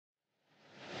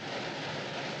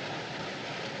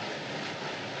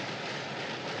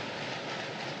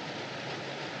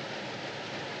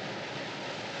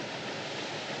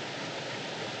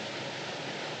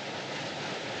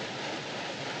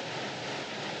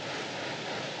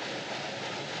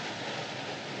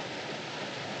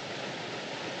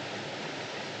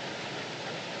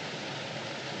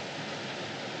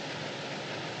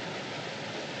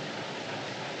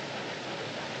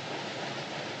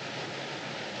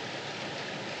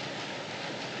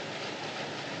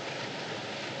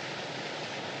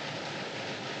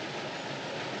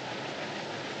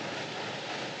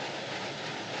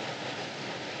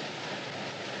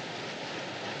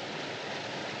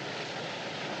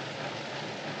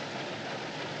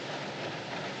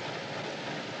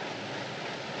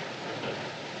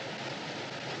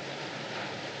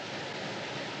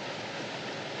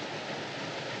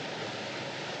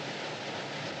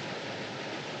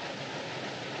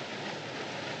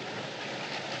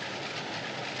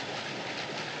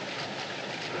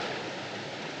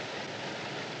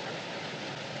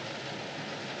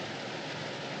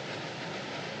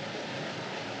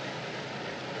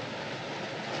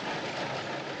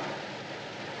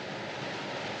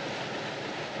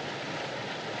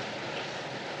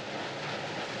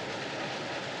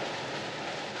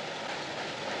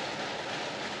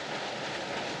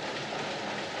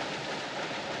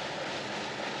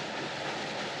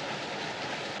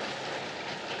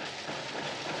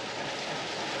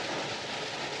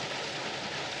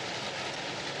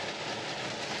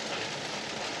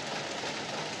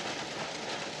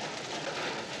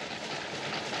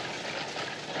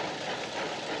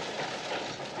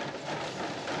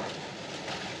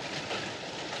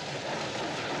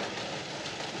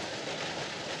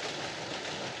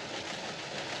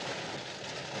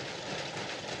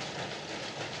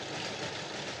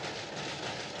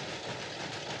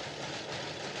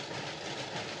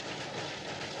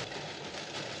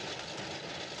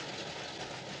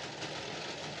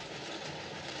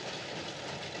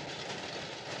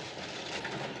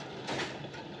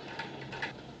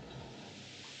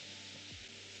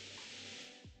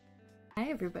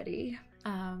everybody.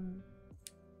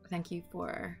 Thank you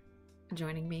for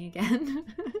joining me again.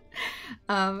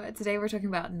 Today we're talking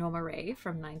about Norma Rae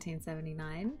from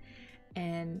 1979,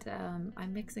 and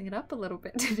I'm mixing it up a little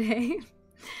bit today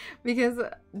because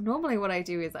normally what I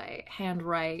do is I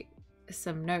handwrite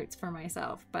some notes for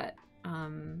myself, but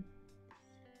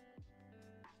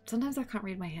sometimes I can't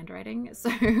read my handwriting, so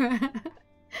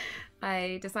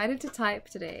I decided to type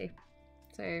today.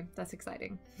 So that's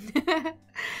exciting.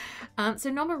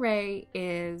 So Norma Rae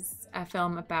is a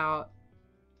film about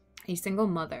a single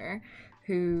mother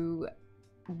who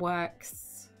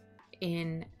works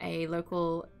in a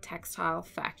local textile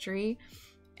factory,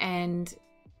 and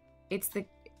it's the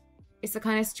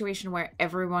kind of situation where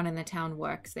everyone in the town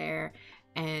works there,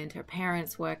 and her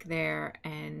parents work there,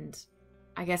 and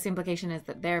I guess the implication is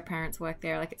that their parents work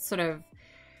there. Like it's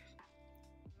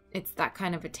that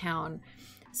kind of a town.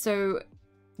 So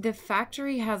the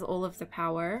factory has all of the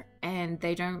power, and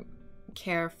they don't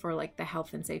care for like the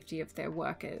health and safety of their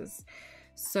workers.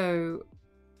 So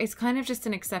it's kind of just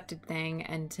an accepted thing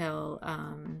until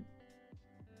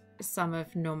some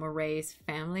of Norma Rae's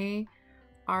family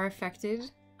are affected.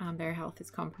 Their health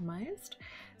is compromised.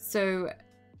 So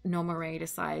Norma Rae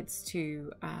decides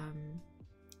to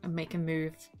make a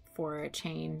move for a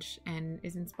change and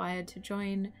is inspired to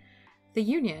join the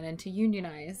union and to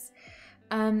unionize.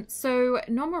 So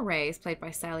Norma Rae is played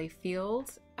by Sally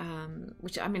Field,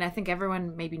 which, I mean, I think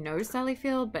everyone maybe knows Sally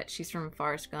Field, but she's from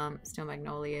Forrest Gump, Steel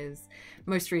Magnolias,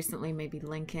 most recently maybe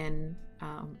Lincoln,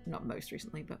 not most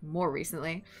recently, but more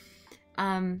recently.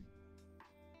 And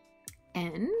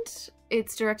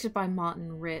it's directed by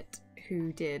Martin Ritt,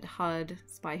 who did HUD,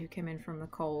 Spy Who Came In From the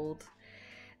Cold.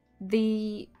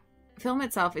 The film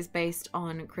itself is based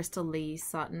on Crystal Lee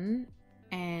Sutton,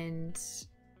 and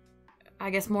I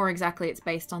guess more exactly it's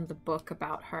based on the book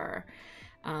about her,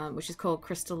 which is called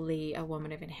Crystal Lee, A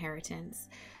Woman of Inheritance.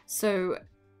 So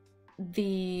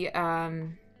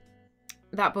that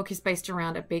book is based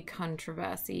around a big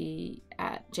controversy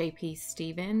at J.P.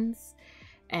 Stevens,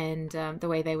 and the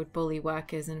way they would bully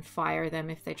workers and fire them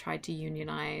if they tried to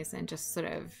unionize, and just sort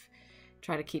of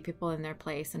try to keep people in their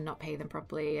place and not pay them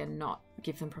properly and not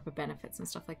give them proper benefits and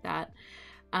stuff like that.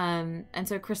 And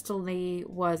so Crystal Lee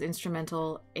was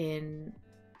instrumental in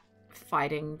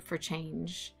fighting for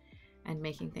change and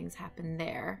making things happen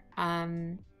there.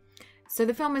 So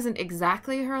the film isn't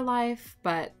exactly her life,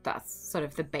 but that's sort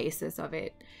of the basis of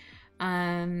it.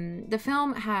 The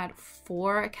film had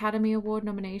 4 Academy Award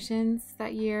nominations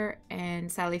that year, and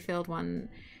Sally Field won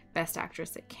Best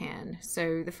Actress at Cannes.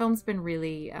 So the film's been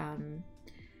really,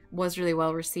 was really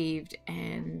well received,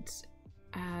 and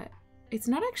it's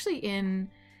not actually in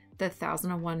the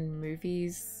 1001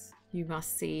 Movies You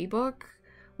Must See book,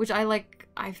 which I like.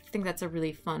 I think that's a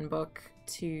really fun book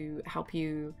to help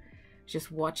you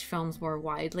just watch films more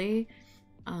widely,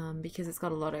 because it's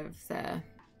got a lot of the,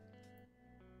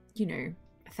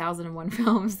 1001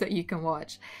 films that you can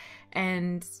watch.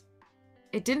 And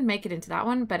it didn't make it into that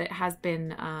one, but it has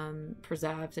been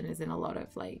preserved and is in a lot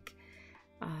of like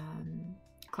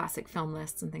classic film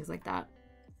lists and things like that.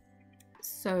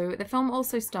 So the film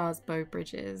also stars Beau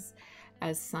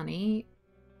as Sonny,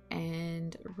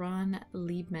 and Ron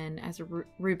Leibman as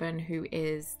Reuben, who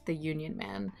is the union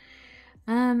man.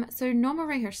 So Norma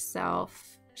Rae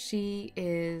herself, she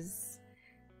is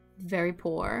very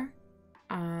poor.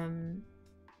 The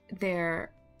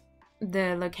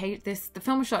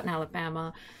film was shot in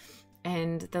Alabama,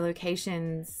 and the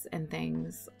locations and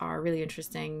things are really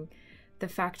interesting. The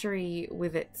factory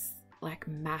with its like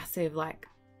massive like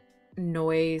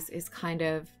noise is kind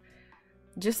of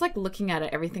just like looking at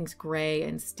it, everything's gray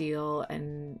and steel,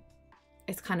 and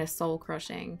it's kind of soul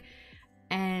crushing.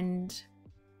 And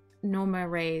Norma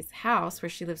Rae's house, where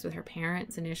she lives with her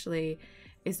parents initially,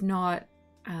 is not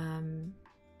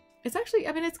it's actually,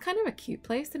 I mean, it's kind of a cute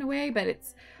place in a way, but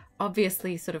it's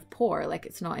obviously sort of poor. Like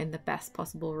it's not in the best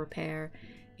possible repair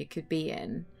it could be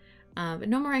in. But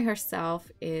Norma Rae herself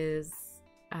is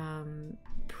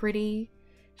pretty.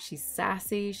 She's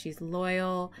sassy, she's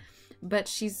loyal, but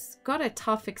she's got a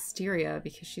tough exterior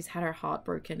because she's had her heart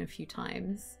broken a few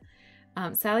times.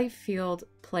 Sally Field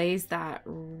plays that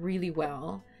really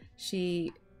well.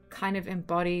 She kind of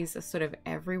embodies a sort of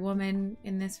every woman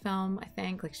in this film, I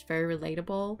think. Like she's very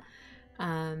relatable.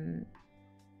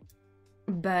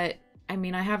 But I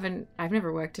mean, I've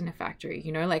never worked in a factory,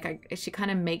 she kind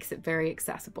of makes it very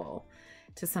accessible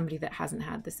to somebody that hasn't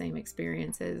had the same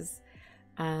experiences.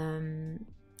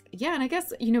 Yeah, and I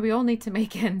guess, we all need to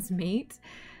make ends meet.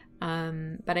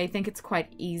 But I think it's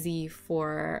quite easy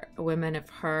for women of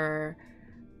her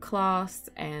class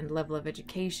and level of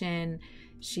education.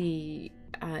 She,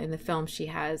 in the film, she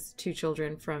has 2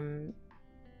 children from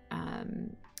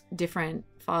different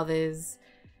fathers,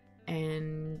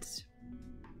 and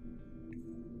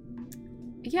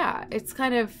yeah, it's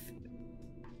kind of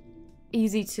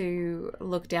easy to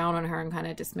look down on her and kind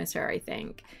of dismiss her, I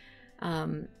think,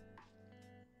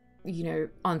 you know,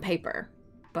 on paper.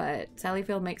 But Sally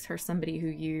Field makes her somebody who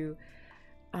you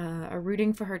are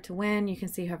rooting for her to win. You can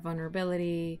see her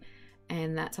vulnerability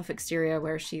and that tough exterior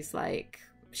where she's like,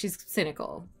 she's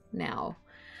cynical now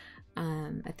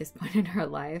at this point in her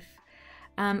life.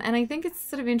 And I think it's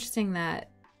sort of interesting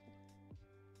that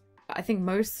I think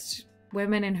most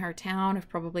women in her town have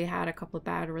probably had a couple of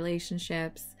bad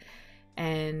relationships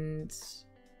and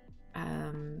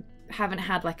haven't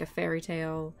had like a fairy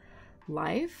tale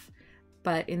life.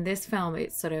 But in this film,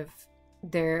 it's sort of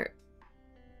their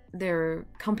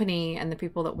company and the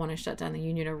people that want to shut down the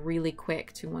union are really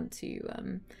quick to want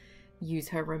to use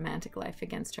her romantic life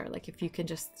against her. Like, if you can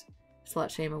just slut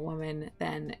shame a woman,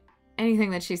 then anything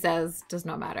that she says does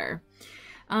not matter.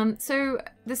 So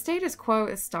the status quo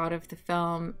at the start of the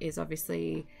film is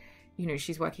obviously, you know,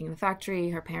 she's working in the factory,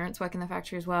 her parents work in the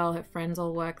factory as well, her friends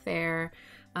all work there.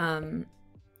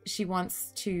 She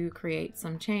wants to create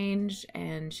some change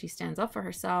and she stands up for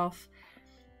herself.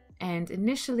 And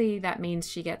initially that means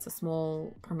she gets a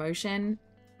small promotion,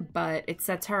 but it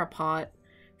sets her apart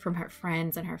from her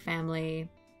friends and her family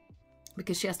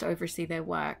because she has to oversee their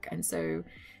work. And so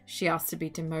she asks to be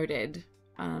demoted.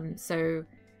 So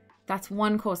that's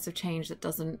one course of change that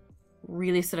doesn't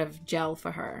really sort of gel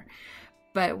for her.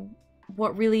 But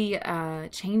what really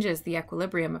changes the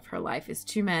equilibrium of her life is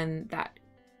 2 men that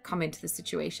come into the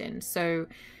situation. So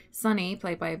Sonny,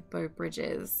 played by Beau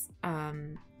Bridges,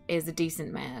 is a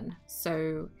decent man.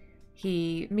 So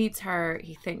he meets her,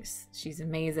 he thinks she's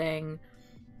amazing.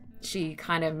 She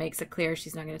kind of makes it clear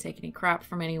she's not going to take any crap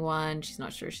from anyone. She's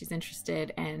not sure she's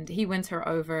interested, and he wins her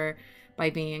over by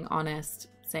being honest,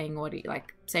 saying what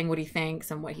he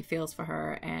thinks and what he feels for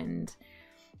her, and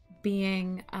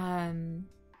being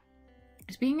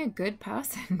just being a good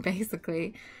person,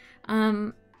 basically.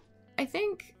 I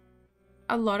think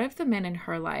a lot of the men in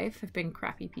her life have been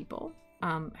crappy people.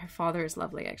 Her father is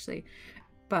lovely, actually,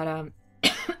 but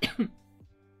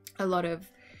a lot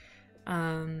of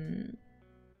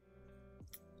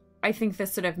I think the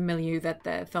sort of milieu that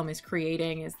the film is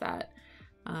creating is that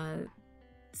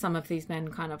some of these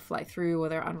men kind of fly through, or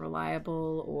they're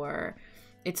unreliable, or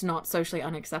it's not socially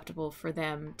unacceptable for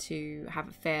them to have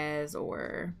affairs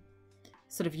or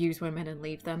sort of use women and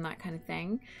leave them, that kind of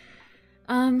thing.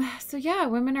 So yeah,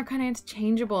 women are kind of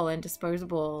interchangeable and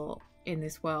disposable in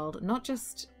this world, not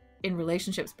just in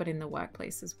relationships, but in the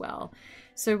workplace as well.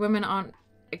 So women aren't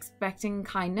expecting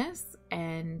kindness,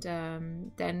 and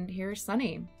then here's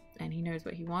Sonny, and he knows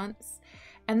what he wants.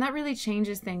 And that really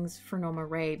changes things for Norma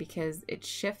Rae because it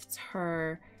shifts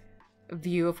her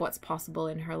view of what's possible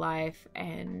in her life,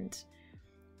 and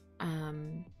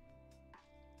I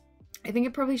think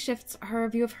it probably shifts her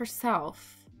view of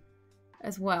herself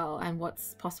as well and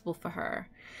what's possible for her.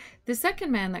 The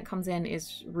second man that comes in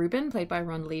is Ruben, played by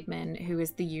Ron Leibman, who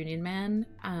is the union man.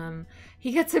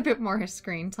 He gets a bit more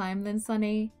screen time than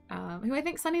Sonny, who I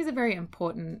think Sonny's a very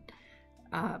important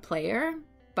player,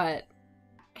 but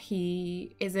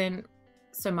he isn't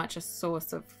so much a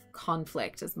source of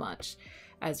conflict as much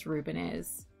as Ruben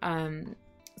is.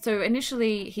 So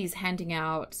initially he's handing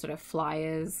out sort of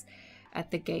flyers at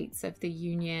the gates of the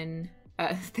union,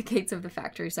 the gates of the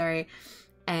factory, sorry.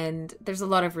 And there's a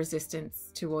lot of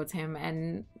resistance towards him.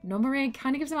 And Norma Rae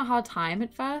kind of gives him a hard time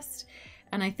at first.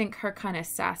 And I think her kind of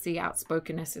sassy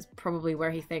outspokenness is probably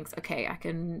where he thinks, okay, I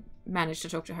can manage to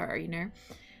talk to her, you know?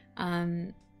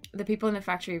 The people in the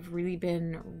factory have really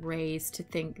been raised to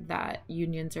think that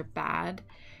unions are bad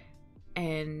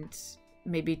and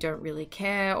maybe don't really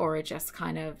care, or are just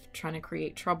kind of trying to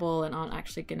create trouble and aren't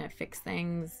actually going to fix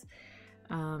things.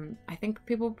 I think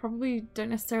people probably don't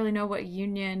necessarily know what a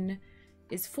union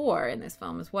is for in this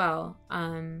film as well,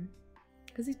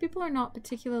 because these people are not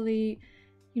particularly,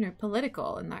 you know,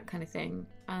 political and that kind of thing.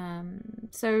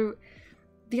 So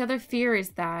the other fear is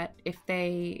that if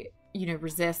they, you know,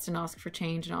 resist and ask for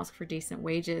change and ask for decent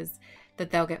wages,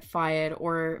 that they'll get fired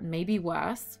or maybe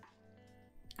worse.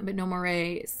 But Norma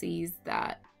Rae sees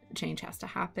that change has to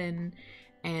happen,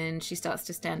 and she starts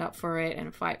to stand up for it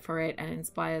and fight for it and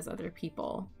inspires other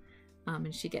people.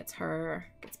 And she gets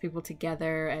people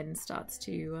together and starts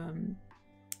to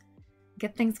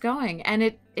get things going. And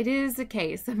it is a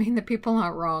case. I mean, the people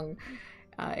aren't wrong.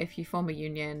 If you form a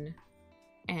union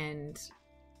and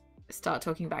start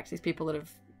talking back to these people that have,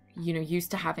 you know,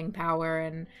 used to having power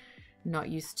and not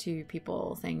used to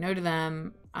people saying no to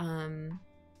them, and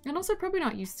also probably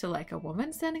not used to like a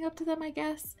woman standing up to them, I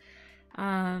guess.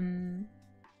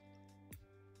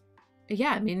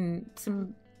 Yeah, I mean,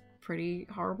 some pretty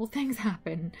horrible things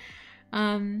happen.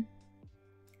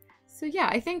 So yeah,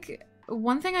 I think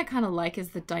one thing I kind of like is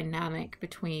the dynamic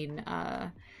between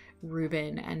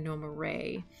Reuben and Norma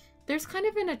Rae. There's kind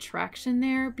of an attraction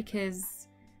there because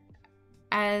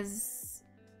as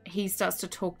he starts to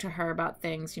talk to her about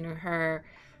things, you know, her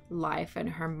life and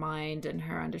her mind and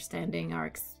her understanding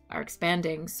are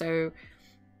expanding. So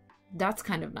that's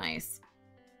kind of nice.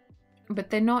 But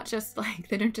they're not just like,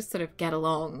 they don't just sort of get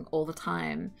along all the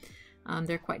time.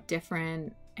 They're quite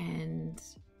different, and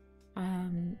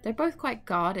they're both quite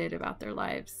guarded about their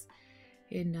lives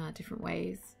in different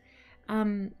ways.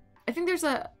 I think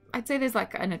I'd say there's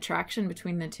like an attraction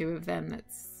between the two of them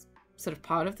that's sort of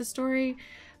part of the story,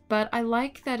 but I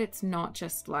like that it's not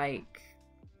just like,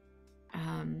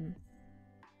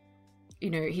 you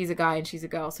know, he's a guy and she's a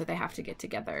girl, so they have to get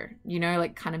together, you know,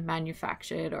 like kind of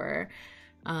manufactured, or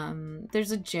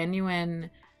there's a genuine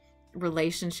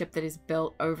relationship that is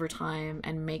built over time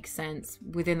and makes sense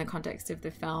within the context of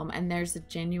the film, and there's a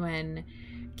genuine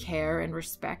care and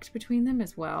respect between them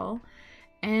as well.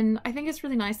 And I think it's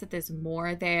really nice that there's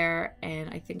more there, and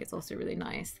I think it's also really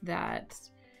nice that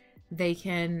they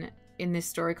can, in this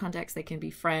story context, they can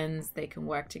be friends, they can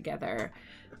work together.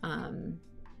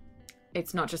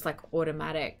 It's not just like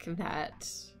automatic that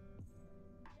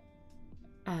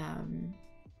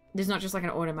there's not just like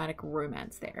an automatic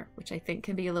romance there, which I think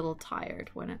can be a little tired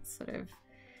when it's sort of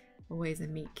always a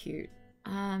meet cute.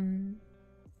 So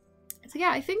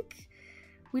yeah, I think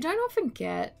we don't often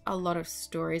get a lot of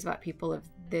stories about people of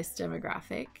this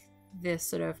demographic, this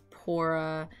sort of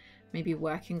poorer, maybe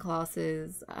working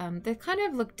classes. They're kind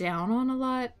of looked down on a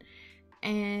lot,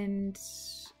 and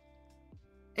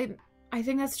I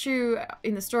think that's true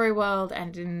in the story world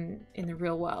and in the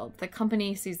real world. The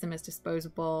company sees them as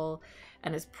disposable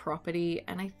and as property,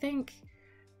 and I think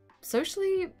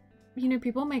socially, you know,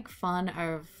 people make fun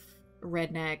of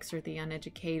rednecks or the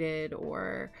uneducated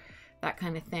or that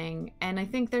kind of thing, and I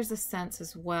think there's a sense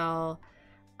as well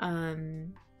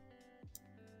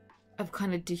of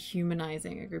kind of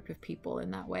dehumanizing a group of people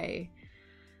in that way.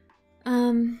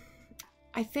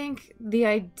 I think the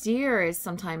idea is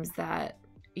sometimes that,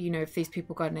 you know, if these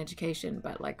people got an education,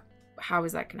 but like, how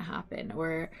is that going to happen?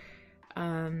 Or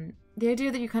the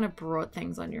idea that you kind of brought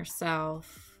things on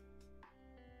yourself,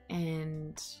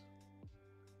 and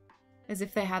as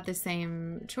if they had the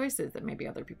same choices that maybe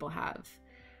other people have.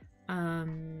 I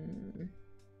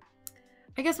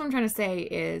guess what I'm trying to say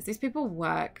is these people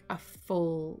work a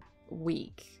full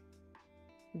week.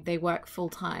 They work full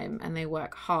time and they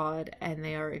work hard and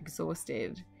they are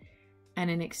exhausted.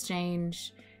 And in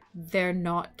exchange, they're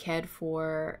not cared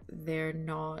for. They're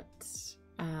not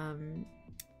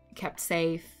kept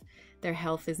safe. Their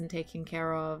health isn't taken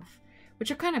care of,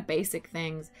 which are kind of basic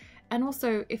things. And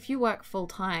also, if you work full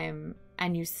time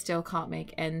and you still can't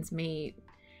make ends meet,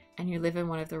 and you live in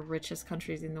one of the richest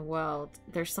countries in the world,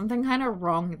 there's something kind of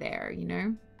wrong there, you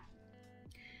know?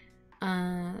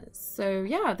 So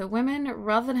yeah, the women,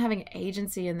 rather than having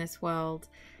agency in this world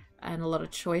and a lot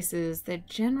of choices, they're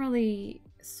generally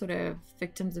sort of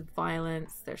victims of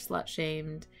violence. They're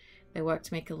slut-shamed. They work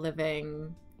to make a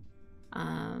living.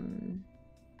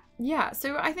 Yeah,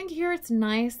 so I think here it's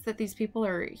nice that these people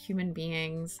are human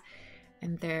beings,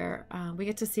 and they're we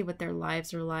get to see what their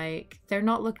lives are like. They're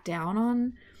not looked down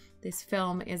on. This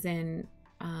film isn't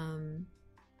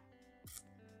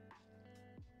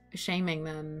shaming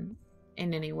them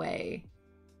in any way,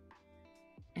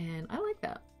 and I like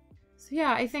that. So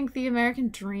yeah, I think the American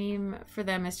dream for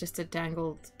them is just a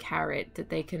dangled carrot that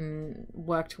they can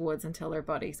work towards until their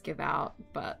bodies give out,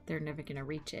 but they're never going to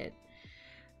reach it.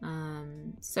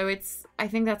 So I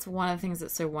think that's one of the things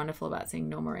that's so wonderful about seeing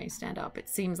Norma Rae stand up. It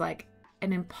seems like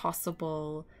an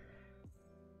impossible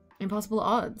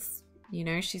odds. You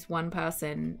know, she's one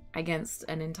person against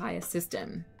an entire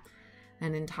system,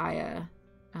 an entire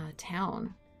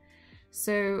town.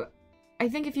 So I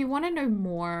think if you want to know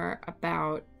more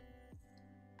about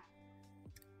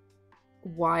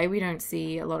why we don't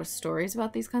see a lot of stories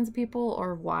about these kinds of people,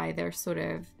 or why they're sort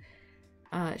of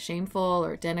shameful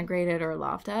or denigrated or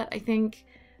laughed at, I think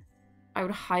I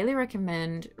would highly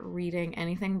recommend reading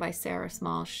anything by Sarah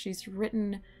Small. She's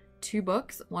written 2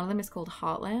 books. One of them is called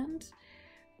Heartland,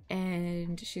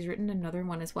 and she's written another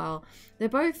one as well. They're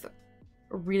both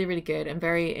really, really good and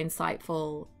very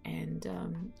insightful,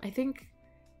 and I think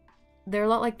they're a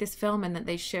lot like this film in that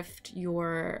they shift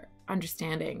your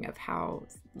understanding of how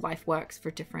life works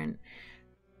for different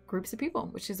groups of people,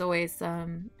 which is always a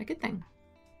good thing.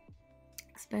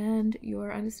 Expand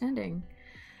your understanding.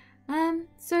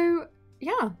 So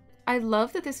yeah, I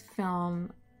love that this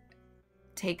film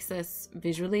takes us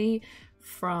visually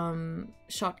from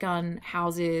shotgun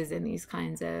houses and these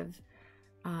kinds of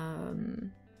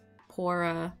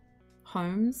poorer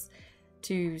homes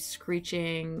to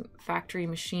screeching factory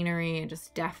machinery and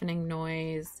just deafening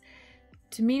noise,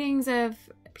 to meetings of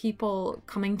people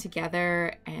coming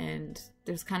together, and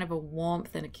there's kind of a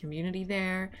warmth and a community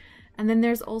there. And then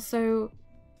there's also,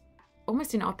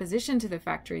 almost in opposition to the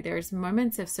factory, there's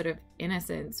moments of sort of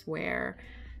innocence where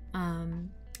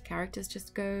characters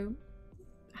just go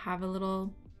have a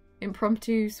little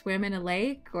impromptu swim in a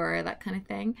lake or that kind of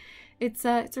thing. It's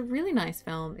a really nice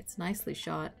film. It's nicely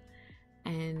shot,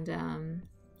 and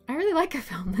I really like a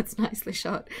film that's nicely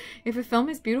shot. If a film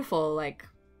is beautiful, like,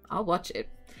 I'll watch it.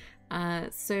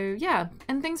 So yeah,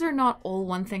 and things are not all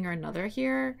one thing or another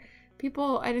here.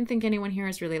 I didn't think anyone here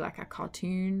is really like a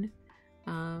cartoon.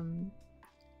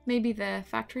 Maybe the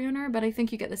factory owner, but I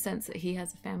think you get the sense that he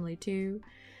has a family too,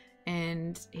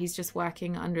 and he's just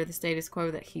working under the status quo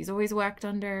that he's always worked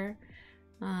under.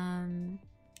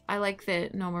 I like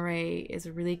that Norma Rae is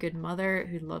a really good mother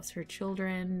who loves her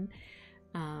children.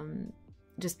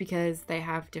 Just because they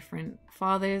have different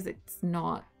fathers, it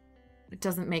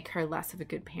doesn't make her less of a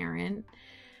good parent.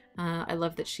 I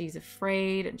love that she's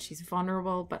afraid and she's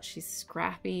vulnerable, but she's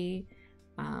scrappy.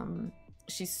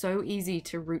 She's so easy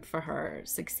to root for her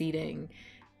succeeding,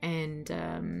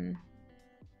 and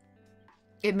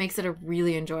it makes it a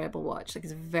really enjoyable watch. Like, I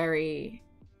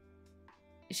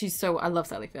love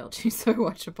Sally Field. She's so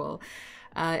watchable.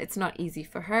 It's not easy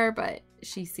for her, but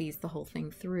she sees the whole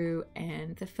thing through,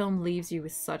 and the film leaves you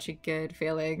with such a good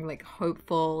feeling, like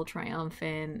hopeful,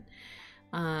 triumphant.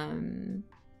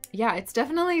 Yeah, it's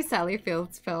definitely Sally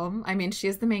Field's film. I mean, she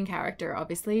is the main character,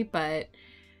 obviously, but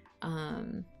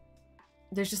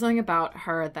there's just something about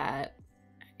her that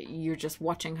you're just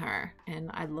watching her,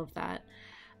 and I love that.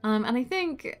 And I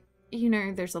think,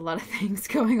 there's a lot of things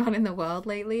going on in the world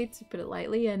lately, to put it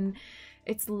lightly, and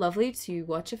it's lovely to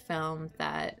watch a film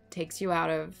that takes you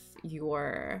out of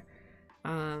your,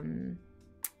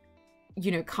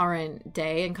 current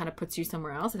day and kind of puts you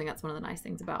somewhere else. I think that's one of the nice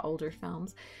things about older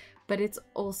films. But it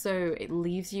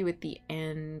leaves you at the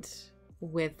end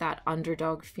with that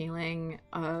underdog feeling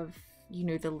of,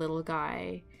 the little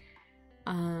guy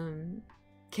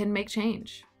can make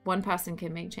change. One person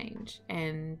can make change.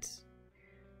 And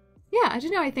yeah, I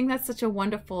don't know. I think that's such a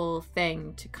wonderful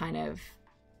thing to kind of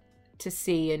to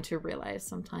see and to realize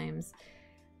sometimes.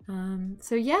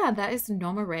 So yeah, that is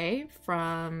Norma Rae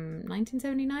from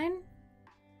 1979.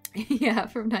 Yeah,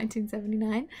 from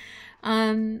 1979.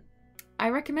 I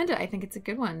recommend it. I think it's a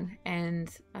good one. And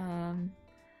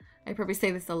I probably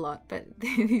say this a lot, but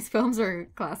these films are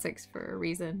classics for a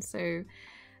reason. So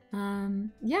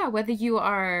yeah, whether you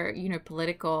are,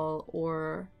 political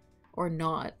or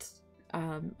not,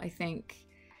 I think,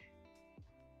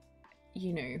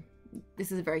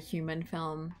 this is a very human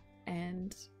film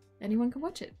and anyone can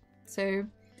watch it. So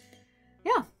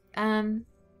yeah,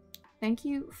 thank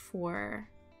you for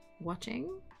watching,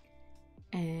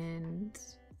 and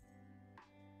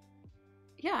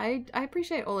yeah, I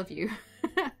appreciate all of you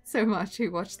so much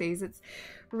who watch these. It's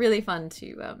really fun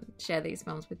to share these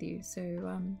films with you. So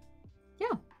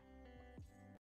yeah.